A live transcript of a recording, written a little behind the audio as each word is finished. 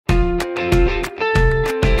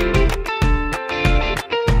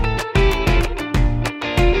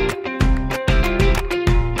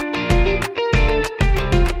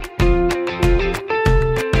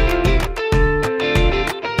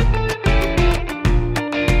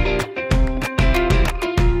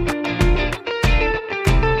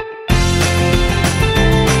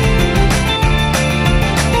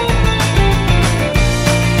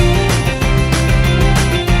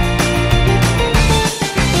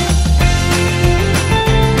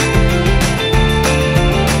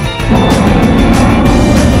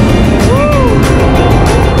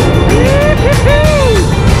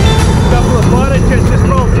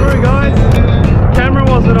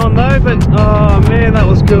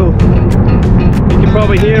cool. You can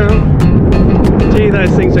probably hear them. Gee,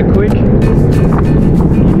 those things are quick.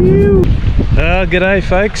 G'day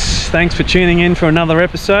folks, thanks for tuning in for another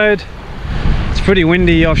episode. It's pretty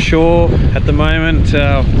windy offshore at the moment,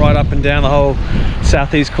 right up and down the whole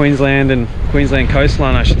southeast Queensland and Queensland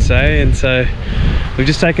coastline, I should say. And so we've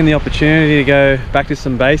just taken the opportunity to go back to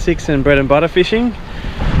some basics and bread and butter fishing.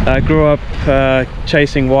 Grew up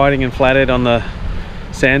chasing whiting and flathead on the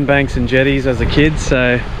sandbanks and jetties as a kid,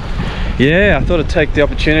 so yeah, I thought I'd take the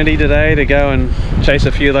opportunity today to go and chase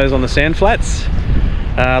a few of those on the sand flats.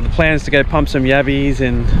 The plan is to go pump some yabbies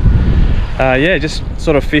and yeah, just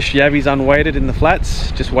sort of fish yabbies unweighted in the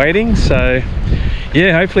flats, just waiting. So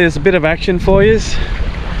yeah, hopefully there's a bit of action for you.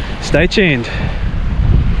 Stay tuned.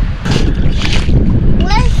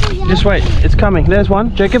 Just wait, it's coming. There's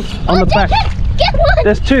one, Jacob, on the back. Get one.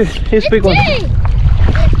 There's two. Here's big one.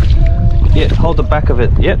 Yeah, hold the back of it.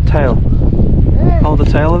 Yep, tail. Hold the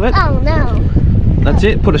tail of it. Oh no. That's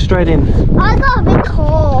it. Put it straight in. I got a big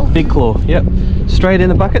claw. Big claw. Yep. Straight in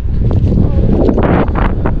the bucket.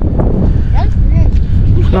 That's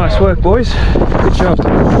good. Nice work, boys. Good job.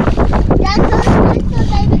 That's the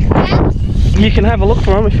baby crabs. You can have a look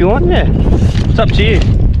for them if you want. Yeah. It's up to you.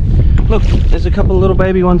 Look, there's a couple of little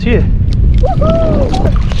baby ones here. Woohoo!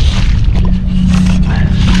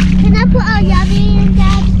 Can I put a yabby in,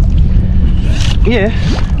 Dad? Yeah.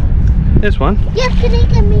 There's one. Yep, can you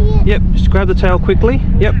give me it? Yep. Just grab the tail quickly.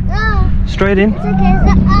 Yep. Straight in. It's okay.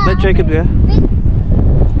 Let Jacob go.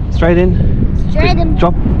 Straight in. Straight in.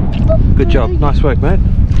 Drop. Good job. Nice work, mate.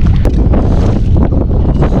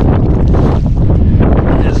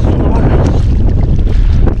 There's one.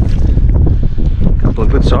 Couple of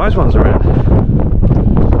good sized ones around.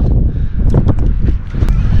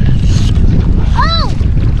 Oh!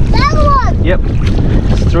 That one! Yep.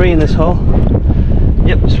 There's three in this hole.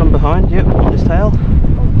 Yep, just from behind. Yep, on his tail.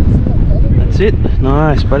 That's it.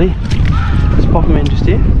 Nice, buddy. Let's pop him in just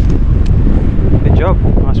here. Good job.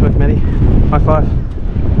 Nice work, Matty. High five.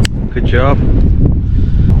 Good job.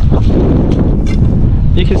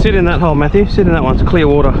 You can sit in that hole, Matthew. Sit in that one. It's clear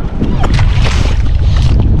water.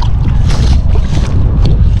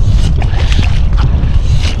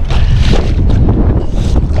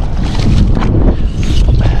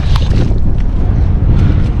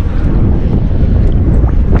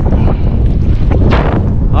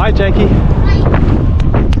 Hi, Jakey. Hi.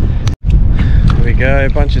 There we go, a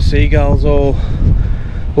bunch of seagulls all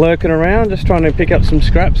lurking around, just trying to pick up some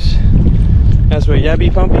scraps as we're yabby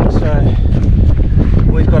pumping. So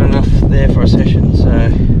we've got enough there for a session, so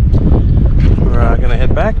we're going to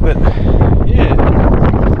head back. But yeah,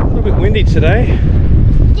 a little bit windy today.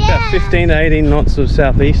 Yeah. About 15 to 18 knots of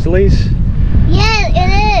southeasterlies. Yeah, it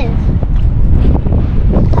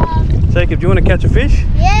is. Jacob, do you want to catch a fish?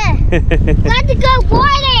 Yeah. Got to go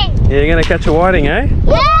whiting. Yeah, you're going to catch a whiting, eh?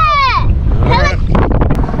 Yeah. Alright.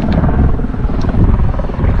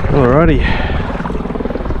 Alrighty.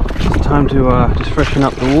 It's time to just freshen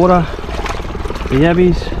up the water. The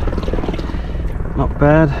yabbies. Not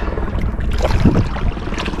bad.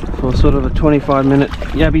 For sort of a 25-minute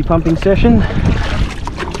yabby pumping session.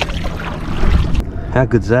 How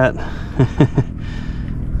good's that?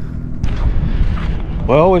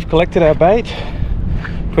 Well, we've collected our bait.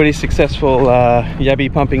 Pretty successful yabby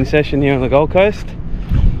pumping session here on the Gold Coast.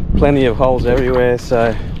 Plenty of holes everywhere,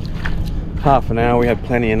 so half an hour we had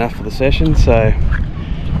plenty enough for the session. So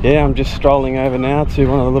yeah, I'm just strolling over now to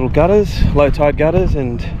one of the little gutters, low tide gutters,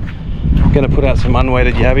 and I'm going to put out some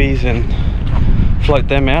unweighted yabbies and float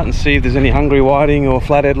them out and see if there's any hungry whiting or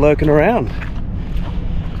flathead lurking around.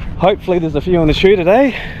 Hopefully there's a few on the shoe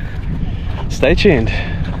today. Stay tuned.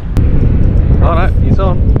 Oh no, he's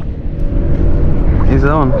on. He's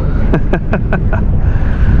on.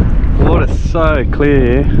 Water's so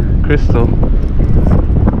clear, crystal.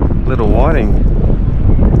 Little whiting.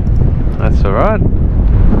 That's alright.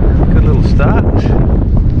 Good little start.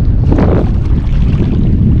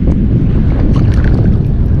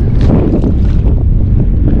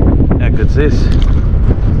 How good's this?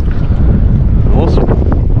 Awesome.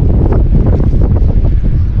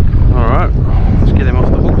 Alright, let's get him off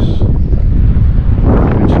the hooks.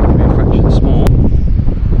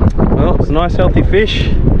 Well, it's a nice healthy fish,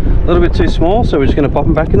 a little bit too small, so we're just going to pop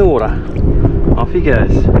him back in the water. Off he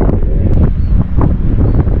goes.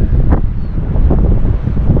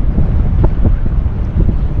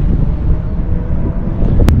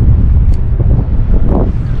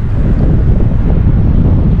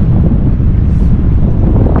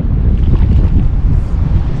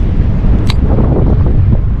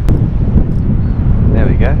 There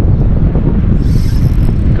we go.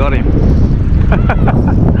 Got him.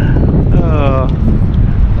 Oh,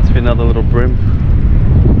 another little bream.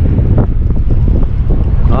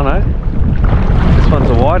 Oh no, this one's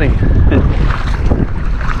a whiting.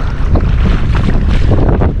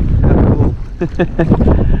 Cool.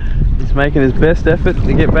 He's making his best effort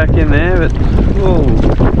to get back in there, but whoa.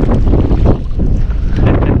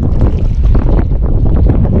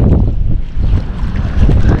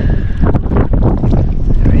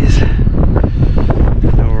 There he is.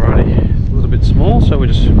 Alrighty, it's a little bit small, so we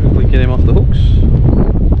just quickly get him off the hooks.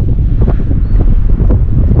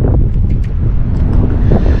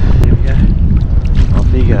 Here we go. Off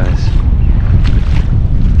he goes.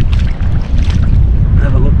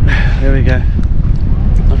 Have a look. There we go.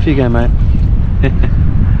 Off you go, mate.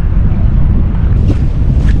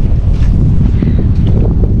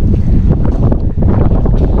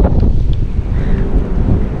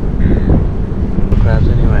 Crabs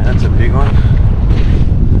anyway, that's a big one.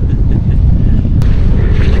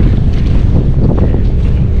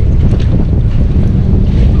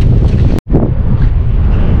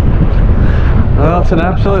 Well, it's an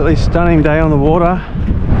absolutely stunning day on the water.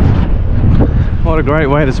 What a great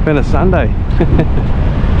way to spend a Sunday.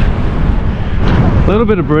 A little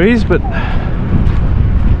bit of breeze, but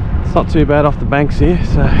it's not too bad off the banks here,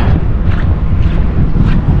 so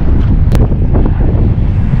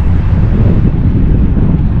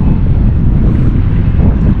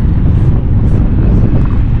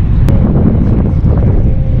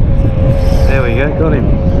there we go, got him.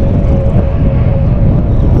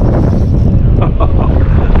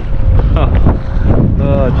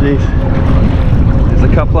 Oh jeez, there's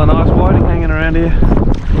a couple of nice whiting hanging around here.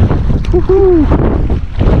 Woohoo!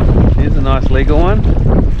 Here's a nice legal one.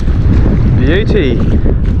 Beauty!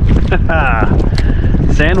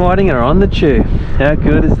 Sand whiting are on the chew. How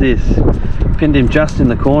good is this? Pinned him just in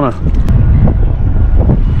the corner.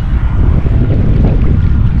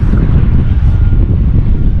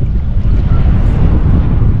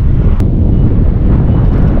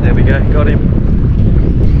 There we go, got him.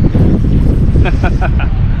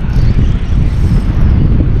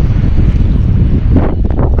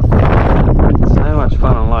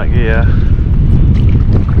 Fun on like here.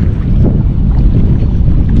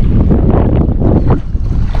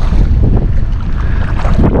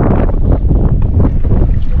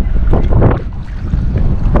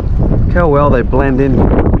 Look how well they blend in.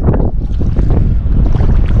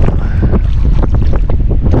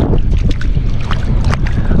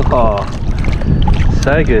 Oh,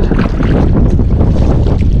 so good.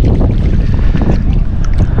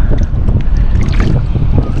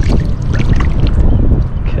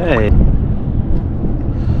 Okay,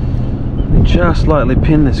 just lightly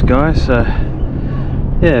pin this guy, so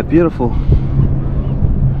yeah, beautiful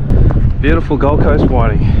Gold Coast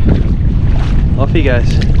whiting. Off he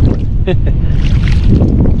goes.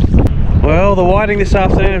 Well, the whiting this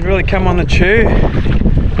afternoon has really come on the chew.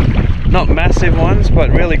 Not massive ones, but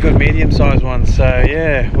really good medium-sized ones. So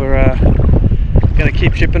yeah, we're going to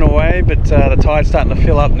keep chipping away, but the tide's starting to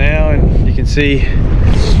fill up now, and you can see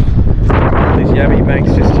these yabby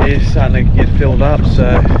banks just here starting to get filled up.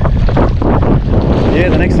 So yeah,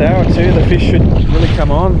 the next hour or two the fish should really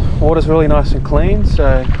come on. Water's really nice and clean,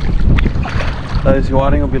 so those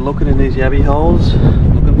whiting will be looking in these yabby holes,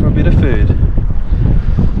 looking for a bit of food.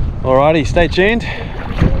 Alrighty, stay tuned.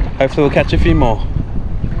 Hopefully we'll catch a few more.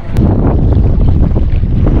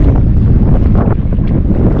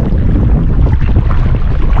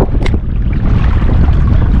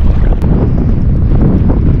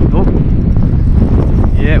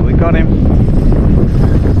 Got him.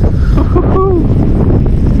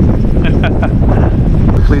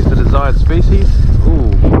 Please the desired species.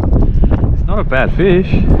 Ooh, it's not a bad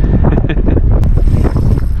fish.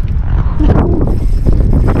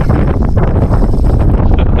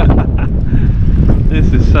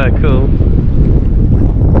 This is so cool.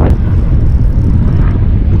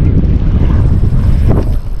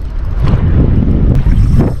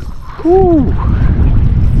 Ooh,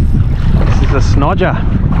 this is a snodger.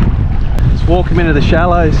 Walk him into the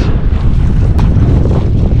shallows.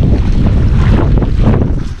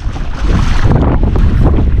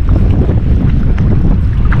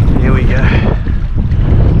 Here we go.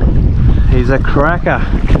 He's a cracker.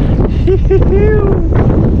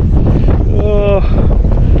 Oh,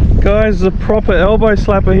 guys, the proper elbow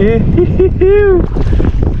slapper here.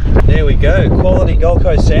 There we go, quality Gold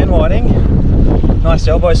Coast sand whiting. Nice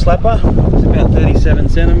elbow slapper. It's about 37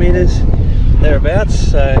 centimeters, thereabouts.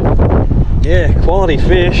 So yeah, quality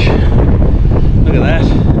fish. Look at that.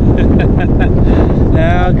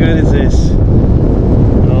 How good is this?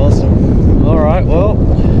 Awesome. Alright, well,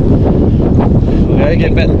 we'll go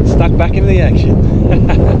get stuck back into the action.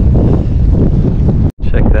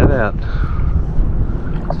 Check that out. out.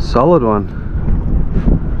 It's a solid one.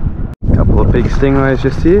 Couple of big stingrays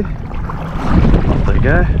just here. Off they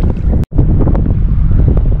go.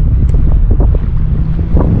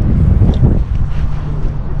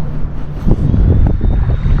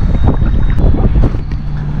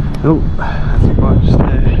 Oh, that's a bite just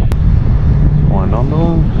there. Wind on to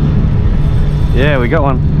them. Yeah, we got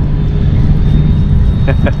one.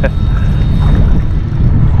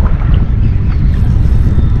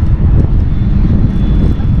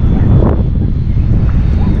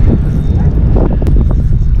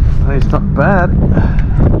 Oh, he's not bad.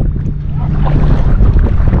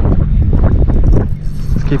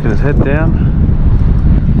 He's keeping his head down.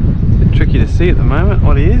 A bit tricky to see at the moment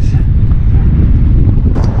what he is.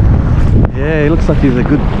 Yeah, he looks like he's a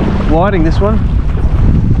good whiting, this one.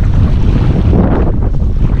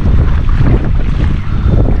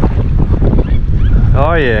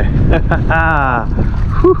 Oh yeah.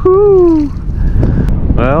 Woohoo!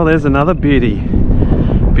 Well, there's another beauty.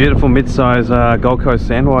 Beautiful mid-size Gold Coast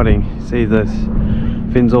sand whiting. See the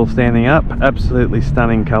fins all standing up. Absolutely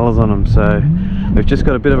stunning colours on them. So we've just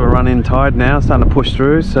got a bit of a run-in tide now, starting to push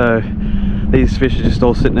through. So these fish are just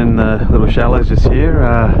all sitting in the little shallows just here,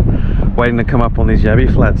 waiting to come up on these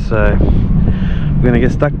yabby flats. So we're going to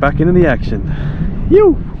get stuck back into the action.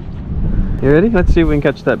 You ready? Let's see if we can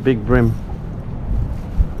catch that big bream.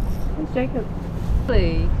 It's Jacob.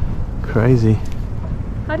 Crazy.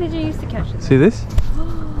 How did you used to catch it? See this?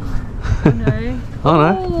 Oh no. Oh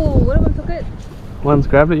no. Oh, what if one took it? One's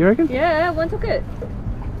grabbed it, you reckon? Yeah, one took it.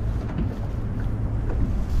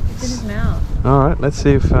 It's in his mouth. Alright, let's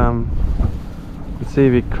see if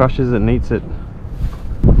he crushes it and eats it.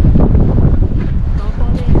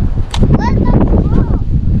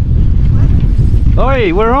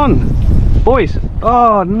 Oi, we're on! Boys!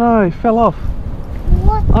 Oh no, he fell off.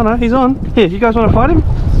 What? Oh no, he's on. Here, you guys want to fight him?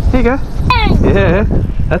 Here you go. Yeah,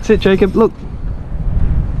 that's it, Jacob. Look.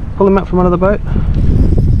 Pull him up from under the boat.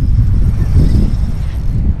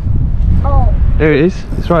 Oh. There he is.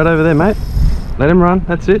 It's right over there, mate. Let him run.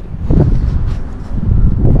 That's it.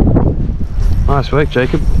 Nice work,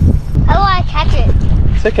 Jacob. How do I catch it?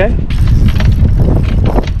 It's okay.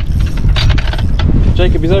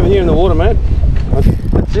 Jacob, he's over here in the water, mate. Okay,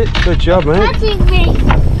 that's it. Good job, mate. Catching me.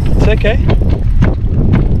 It's okay.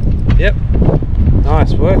 Yep.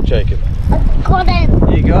 Nice work, Jacob. Got him.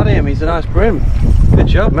 You got him. He's a nice bream. Good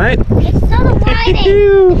job, mate. It's not a whiting.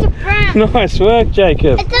 It's a bream. Nice work,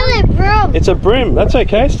 Jacob. It's not a bream. It's a bream. That's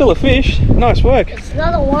okay. Still a fish. Nice work. It's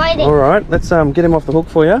not a whiting. All right. Let's get him off the hook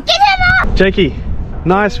for you. Get him up. Jakey,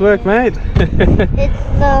 nice work, mate. It's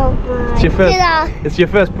so my It's your first. dinner. It's your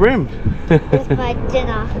first bream. It's my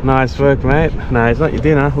dinner. Nice work, mate. No, it's not your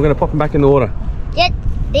dinner. We're gonna pop him back in the water. Get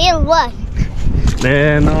there. What?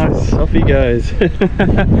 Yeah, nice. Off he goes.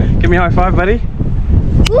 Give me a high five, buddy.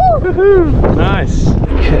 Woo. Woohoo! Nice.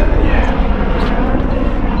 Okay.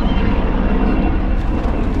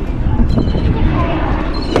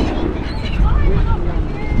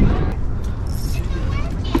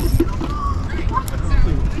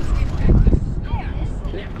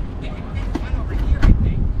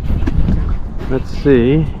 Let's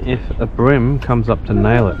see if a bream comes up to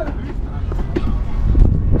nail it.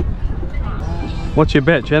 What's your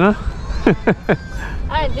bet, Jenna?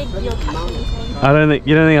 I don't think you'll catch anything.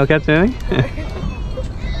 You don't think I'll catch anything?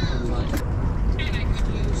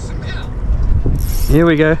 Here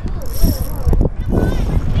we go.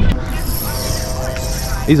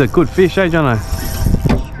 He's a good fish, eh, Jono?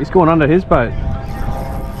 He's going under his boat.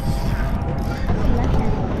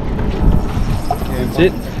 That's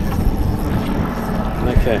it.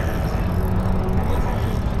 Okay.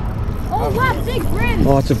 Oh wow, big bream.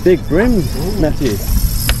 Oh, it's a big bream, Matthew.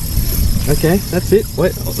 Okay, that's it.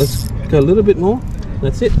 Wait, let's go a little bit more.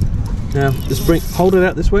 That's it. Now, just hold it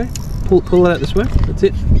out this way. Pull it out this way. That's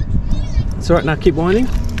it. It's alright, now keep winding.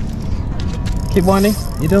 Keep winding.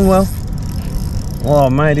 You're doing well. Oh,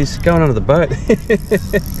 mate, he's going under the boat.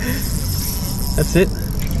 That's it.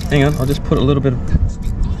 Hang on, I'll just put a little bit of...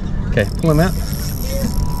 Okay, pull him out.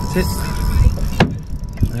 That's it.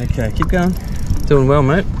 Okay, keep going. Doing well,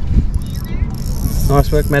 mate.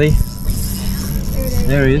 Nice work, Matty.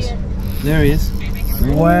 There he is. There he is.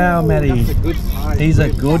 Wow, Matty. He's a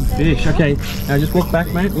good fish. Okay, now just walk back,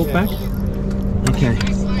 mate. Walk back. Okay.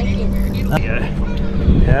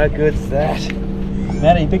 How good's that?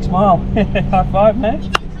 Matty, big smile. High five, mate.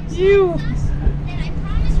 You.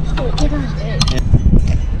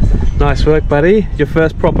 Nice work, buddy. Your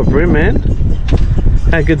first proper bream, man.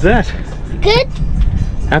 How good's that? Good?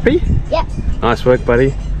 Happy? Yep. Nice work,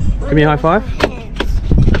 buddy. Give me a high five.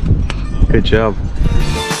 Good job.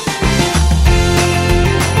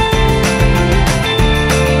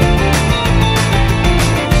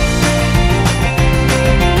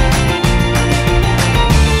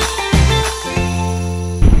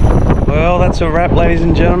 that's a wrap, ladies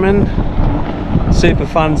and gentlemen. Super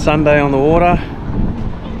fun Sunday on the water.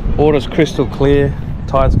 Water's crystal clear.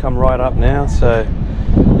 Tides come right up now, so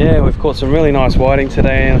yeah, we've caught some really nice whiting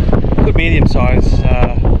today, and good medium size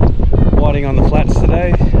whiting on the flats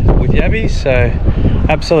today with yabbies, so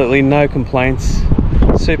absolutely no complaints.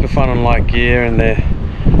 Super fun on light gear, and they're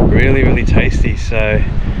really tasty. So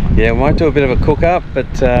yeah, we might do a bit of a cook up, but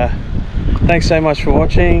thanks so much for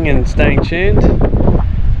watching and staying tuned.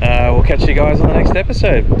 We'll catch you guys on the next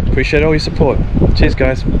episode. Appreciate all your support. Cheers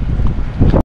guys.